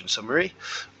faction summary.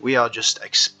 We are just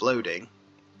exploding.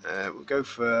 We can go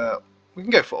for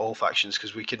all factions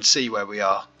because we can see where we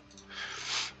are.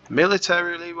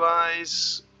 Militarily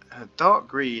wise, dark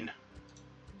green.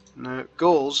 No,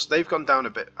 Gauls, they've gone down a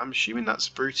bit. I'm assuming that's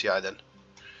Brutii then.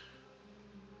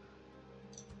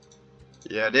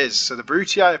 Yeah, it is. So the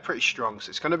Brutii are pretty strong, so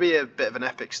it's going to be a bit of an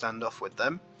epic standoff with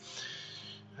them.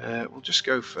 We'll just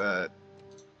go for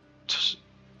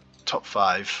top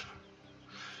 5.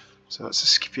 So that's the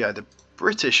Scipii. The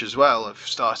British as well have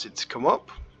started to come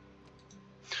up.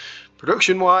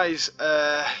 Production-wise,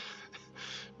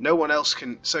 no one else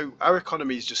can. So our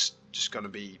economy is just going to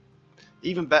be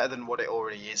even better than what it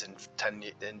already is in 10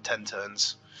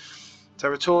 turns.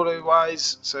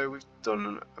 Territorial-wise, so we've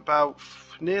done about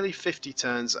nearly 50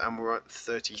 turns and we're at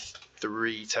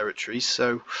 33 territories,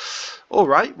 so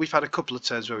alright. We've had a couple of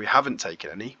turns where we haven't taken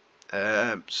any,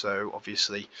 so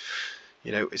obviously,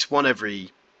 you know, it's one every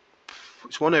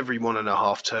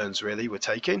 1.5 turns really we're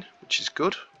taking, which is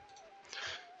good.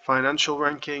 Financial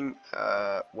ranking,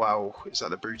 wow, is that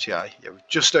the Brutii? Yeah, we've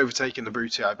just overtaken the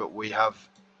Brutii, but we have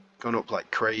gone up like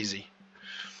crazy.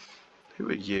 Who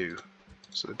are you?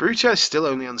 So the Brutii is still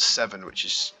only on 7, which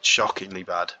is shockingly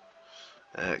bad.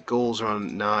 Gauls are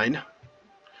on 9,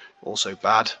 also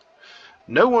bad.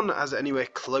 No one has anywhere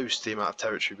close to the amount of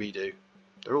territory we do.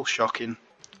 They're all shocking.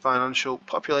 Financial,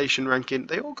 population ranking,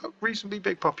 they all got reasonably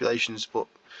big populations, but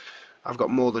I've got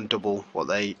more than double what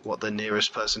the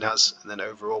nearest person has, and then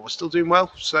overall we're still doing well.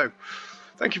 So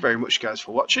thank you very much, guys,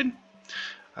 for watching.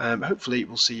 Hopefully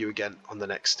we'll see you again on the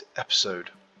next episode.